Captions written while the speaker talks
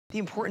the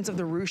importance of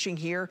the ruching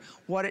here,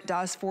 what it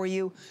does for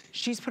you.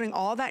 She's putting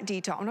all that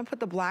detail. I'm gonna put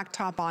the black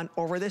top on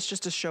over this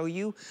just to show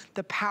you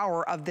the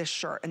power of this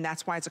shirt, and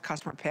that's why it's a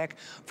customer pick.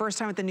 First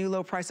time at the new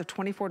low price of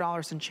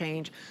 $24 and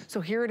change. So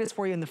here it is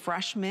for you in the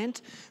fresh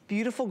mint,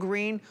 beautiful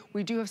green.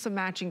 We do have some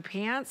matching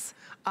pants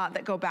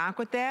that go back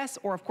with this,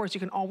 or of course you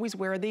can always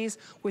wear these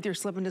with your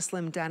slip into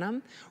slim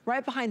denim.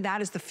 Right behind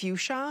that is the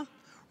fuchsia.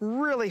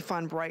 Really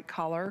fun, bright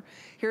color.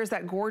 Here's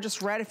that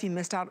gorgeous red. If you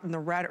missed out on the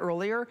red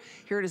earlier,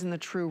 here it is in the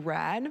true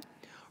red.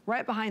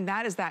 Right behind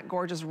that is that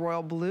gorgeous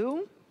royal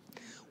blue.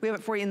 We have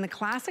it for you in the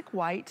classic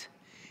white,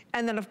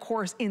 and then of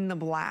course in the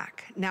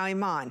black. Now,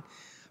 Iman,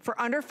 for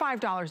under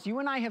 $5, you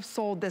and I have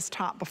sold this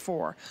top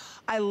before.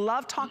 I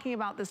love talking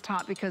about this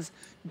top because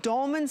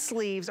dolman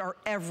sleeves are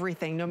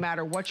everything, no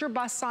matter what your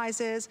bust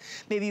size is.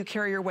 Maybe you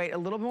carry your weight a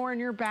little more in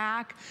your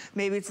back.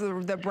 Maybe it's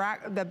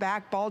the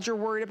back bulge you're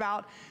worried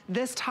about.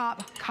 This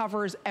top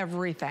covers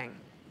everything.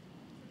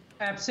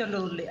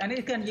 Absolutely, and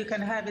you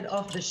can have it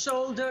off the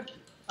shoulder.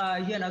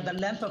 You know, the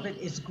length of it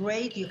is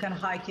great. You can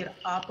hike it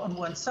up on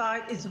one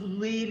side. It's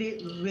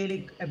really,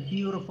 really a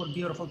beautiful,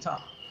 beautiful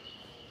top.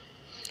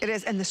 It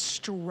is, and the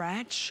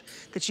stretch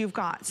that you've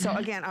got. So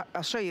again,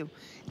 I'll show you.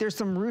 There's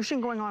some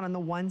ruching going on the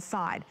one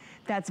side.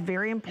 That's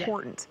very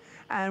important.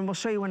 Yeah. And we'll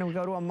show you when we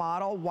go to a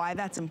model why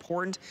that's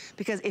important.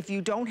 Because if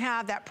you don't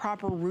have that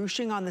proper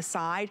ruching on the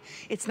side,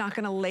 it's not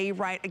gonna lay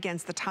right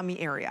against the tummy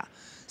area.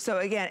 So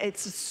again,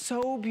 it's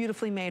so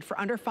beautifully made for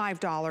under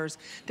 $5.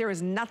 There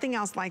is nothing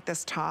else like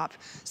this top.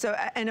 So,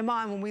 and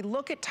Iman, when we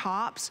look at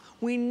tops,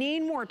 we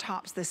need more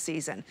tops this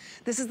season.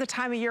 This is the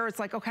time of year it's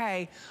like,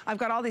 okay, I've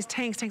got all these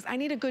tanks, I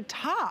need a good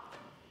top.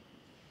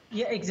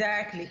 Yeah,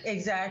 exactly,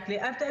 exactly.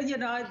 After, you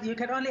know, you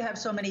can only have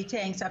so many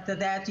tanks. After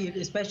that,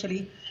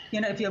 especially,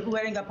 you know, if you're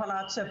wearing a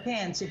palazzo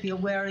pants, if you're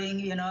wearing,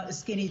 you know, a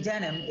skinny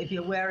denim, if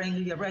you're wearing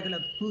your regular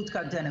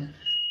bootcut denim,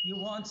 you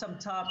want some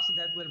tops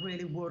that will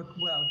really work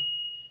well.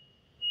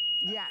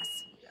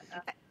 Yes.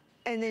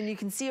 And then you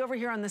can see over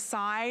here on the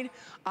side,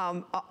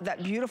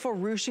 that beautiful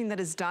ruching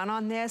that is done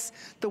on this,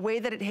 the way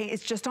that it hangs,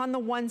 it's just on the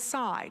one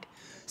side.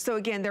 So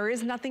again, there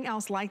is nothing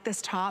else like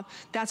this top.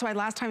 That's why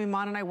last time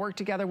Iman and I worked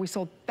together, we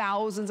sold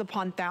thousands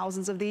upon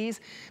thousands of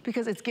these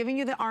because it's giving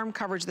you the arm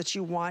coverage that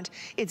you want.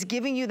 It's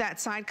giving you that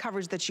side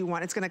coverage that you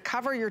want. It's gonna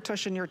cover your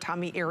tush and your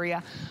tummy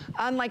area,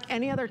 unlike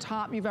any other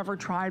top you've ever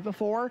tried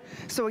before.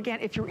 So again,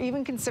 if you're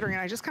even considering it,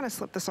 I just kind of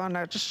slipped this on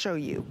now just show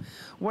you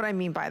what I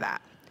mean by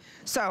that.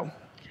 So,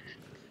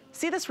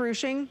 see this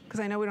ruching? Because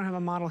I know we don't have a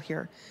model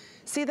here.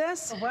 See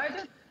this?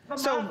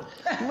 So,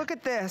 look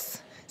at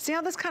this. See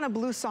how this kind of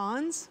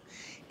bloussons?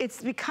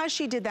 It's because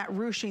she did that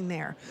ruching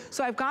there.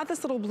 So I've got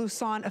this little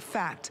blousson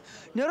effect.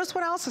 Notice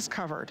what else is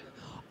covered.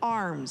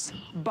 Arms,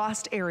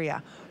 bust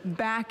area,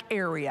 back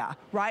area,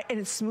 right? And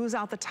it smooths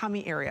out the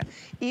tummy area.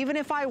 Even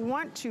if I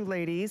want to,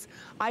 ladies,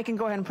 I can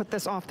go ahead and put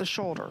this off the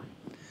shoulder.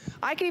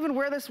 I can even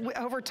wear this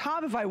over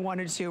top if I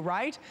wanted to,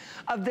 right?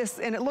 Of this,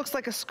 and it looks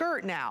like a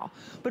skirt now.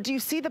 But do you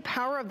see the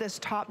power of this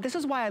top? This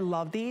is why I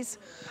love these.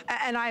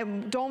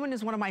 And dolman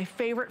is one of my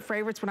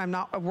favorites when I'm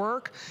not at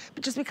work,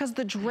 but just because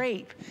the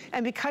drape.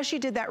 And because she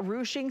did that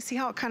ruching, see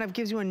how it kind of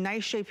gives you a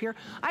nice shape here?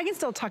 I can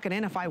still tuck it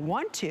in if I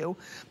want to,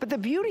 but the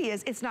beauty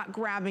is it's not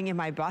grabbing in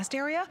my bust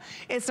area.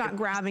 It's not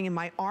grabbing in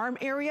my arm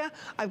area.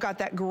 I've got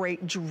that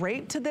great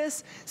drape to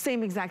this.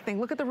 Same exact thing.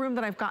 Look at the room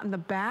that I've got in the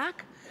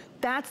back.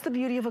 That's the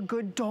beauty of a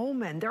good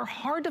dolman. They're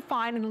hard to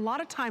find, and a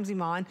lot of times,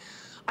 Iman,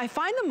 I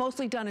find them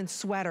mostly done in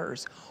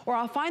sweaters, or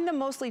I'll find them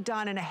mostly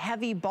done in a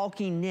heavy,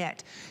 bulky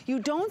knit. You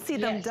don't see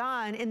them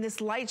done in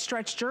this light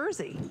stretch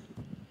jersey.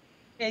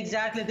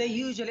 Exactly, they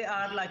usually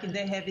are like in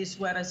the heavy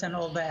sweaters and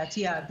all that.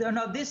 Yeah,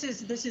 no, this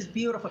is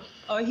beautiful.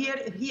 Oh, here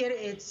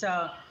it's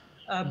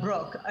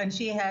Brooke, and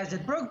she has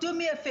it. Brooke, do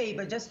me a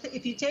favor, just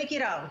if you take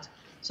it out.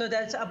 So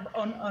that's up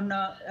on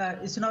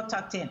it's not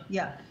tucked in,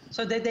 yeah.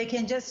 So that they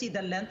can just see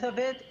the length of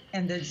it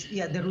and the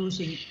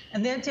ruching.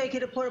 And then take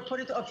it, put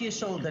it off your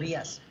shoulder,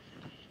 yes.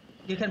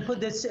 You can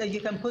put this,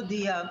 you can put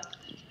your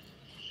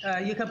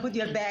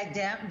bag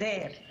down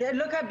there.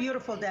 Look how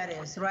beautiful that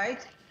is,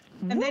 right?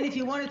 And then if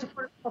you wanted to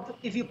put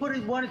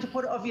it, wanted to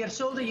put it off your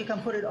shoulder, you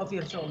can put it off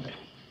your shoulder,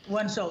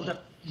 one shoulder.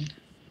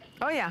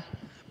 Oh yeah.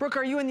 Brooke,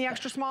 are you in the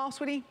extra small,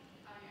 sweetie?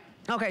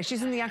 Okay,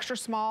 she's in the extra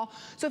small.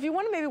 So if you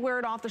want to maybe wear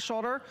it off the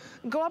shoulder,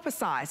 go up a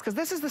size, because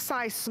this is the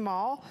size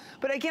small.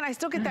 But again, I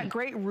still get that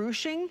great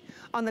ruching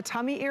on the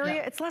tummy area.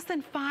 Yeah. It's less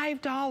than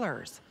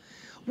 $5.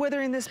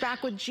 Wearing this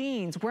back with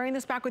jeans, wearing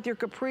this back with your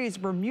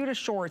capris, Bermuda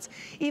shorts,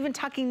 even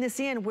tucking this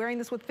in, wearing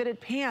this with fitted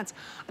pants.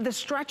 The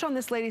stretch on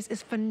this, ladies,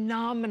 is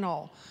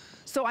phenomenal.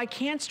 So I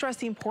can't stress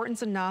the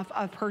importance enough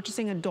of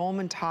purchasing a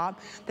dolman top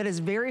that is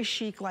very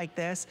chic like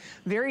this,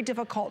 very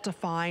difficult to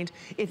find.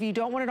 If you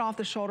don't want it off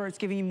the shoulder, it's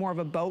giving you more of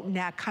a boat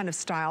neck kind of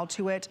style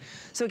to it.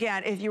 So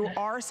again, if you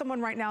are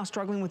someone right now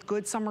struggling with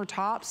good summer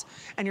tops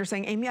and you're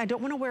saying, Amy, I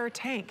don't want to wear a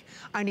tank.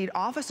 I need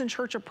office and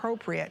church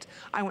appropriate.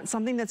 I want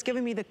something that's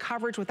giving me the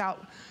coverage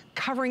without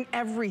covering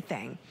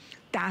everything.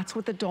 That's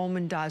what the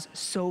dolman does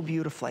so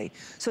beautifully.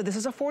 So this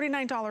is a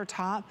 $49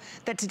 top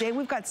that today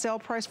we've got sale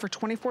price for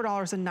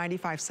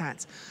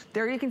 $24.95.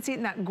 There you can see it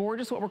in that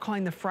gorgeous, what we're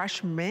calling the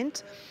fresh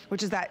mint,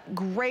 which is that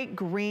great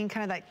green,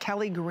 kind of that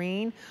Kelly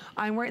green.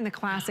 I'm wearing the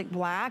classic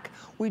black.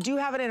 We do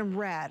have it in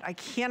red. I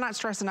cannot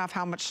stress enough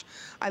how much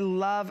I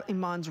love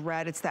IMAN's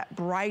red. It's that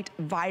bright,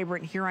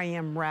 vibrant, here I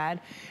am red.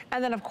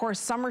 And then of course,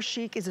 summer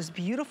chic is this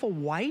beautiful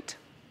white.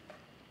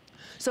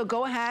 So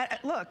go ahead,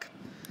 look.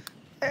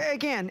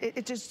 Again,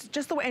 it's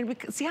just the way,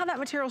 and see how that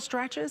material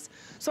stretches?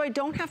 So I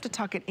don't have to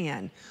tuck it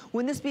in.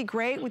 Wouldn't this be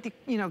great with the,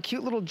 you know,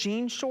 cute little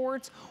jean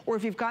shorts, or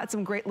if you've got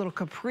some great little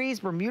capris,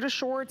 Bermuda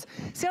shorts?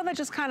 See how that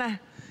just kind of,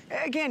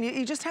 again,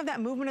 you just have that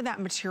movement of that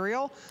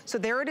material. So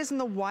there it is in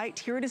the white,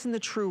 here it is in the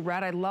true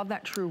red. I love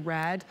that true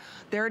red.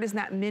 There it is in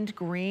that mint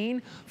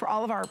green. For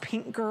all of our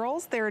pink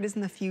girls, there it is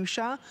in the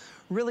fuchsia.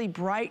 Really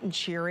bright and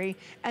cheery.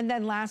 And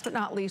then last but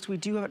not least, we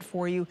do have it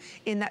for you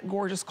in that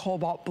gorgeous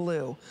cobalt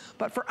blue.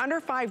 But for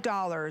under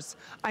 $5,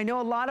 I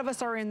know a lot of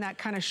us are in that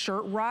kind of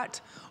shirt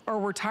rut, or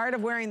we're tired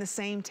of wearing the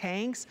same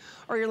tanks,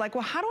 or you're like,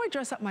 well, how do I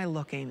dress up my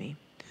look, Amy?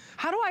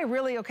 How do I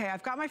really, okay,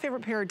 I've got my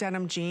favorite pair of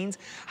denim jeans.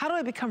 How do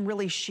I become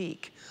really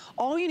chic?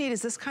 All you need is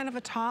this kind of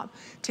a top.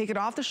 Take it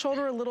off the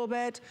shoulder a little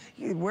bit.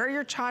 You wear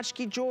your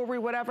tchotchke jewelry,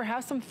 whatever.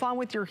 Have some fun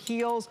with your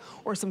heels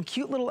or some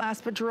cute little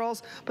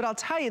espadrilles. But I'll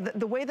tell you,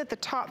 the way that the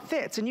top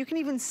fits, and you can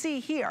even see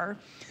here,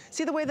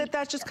 see the way that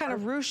that's just kind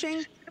of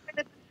ruching?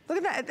 Look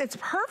at that, it's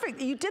perfect.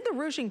 You did the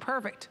ruching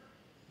perfect.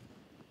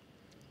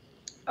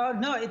 Oh,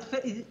 no,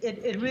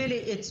 it really,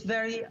 it's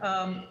very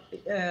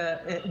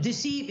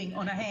deceiving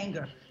on a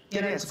hanger. You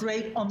know, it's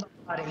great on the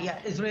body. Yeah,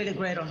 it's really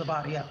great on the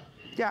body. Yeah.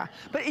 Yeah,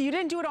 but you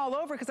didn't do it all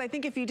over, because I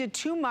think if you did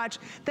too much,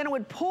 then it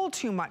would pull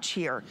too much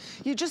here.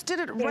 You just did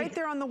it right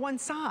there on the one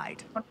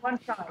side. On one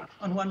side.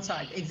 On one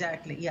side,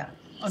 exactly. Yeah,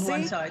 on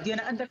one side. You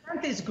know, and the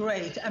length is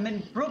great. I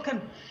mean, Brooke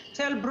can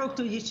tell Brooke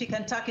she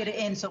can tuck it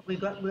in. So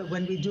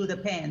when we do the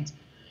pants,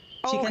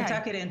 she can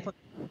tuck it in for.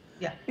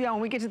 Yeah. Yeah, when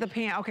we get to the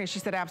pant, okay, she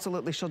said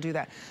absolutely she'll do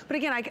that. But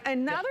again,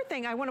 another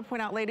thing I want to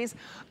point out, ladies,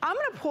 I'm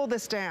going to pull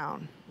this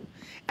down,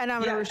 and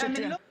I'm going to restrict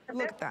it.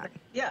 Look at that.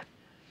 Yeah.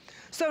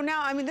 So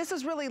now, I mean, this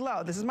is really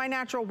low. This is my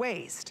natural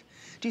waist.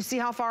 Do you see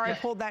how far I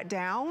pulled that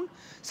down?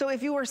 So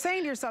if you were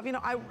saying to yourself, you know,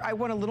 I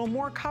want a little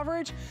more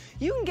coverage,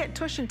 you can get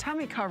tush and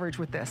tummy coverage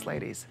with this,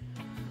 ladies.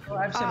 Oh,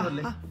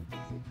 absolutely.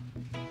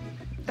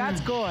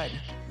 That's good.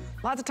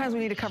 Lots of times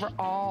we need to cover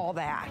all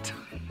that.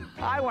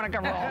 I want to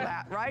cover all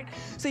that, right?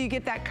 So you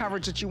get that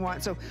coverage that you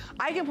want. So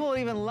I can pull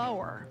it even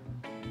lower.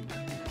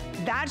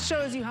 That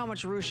shows you how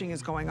much ruching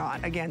is going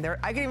on. Again,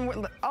 I can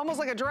even, almost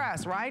like a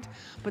dress, right?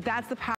 But that's the power.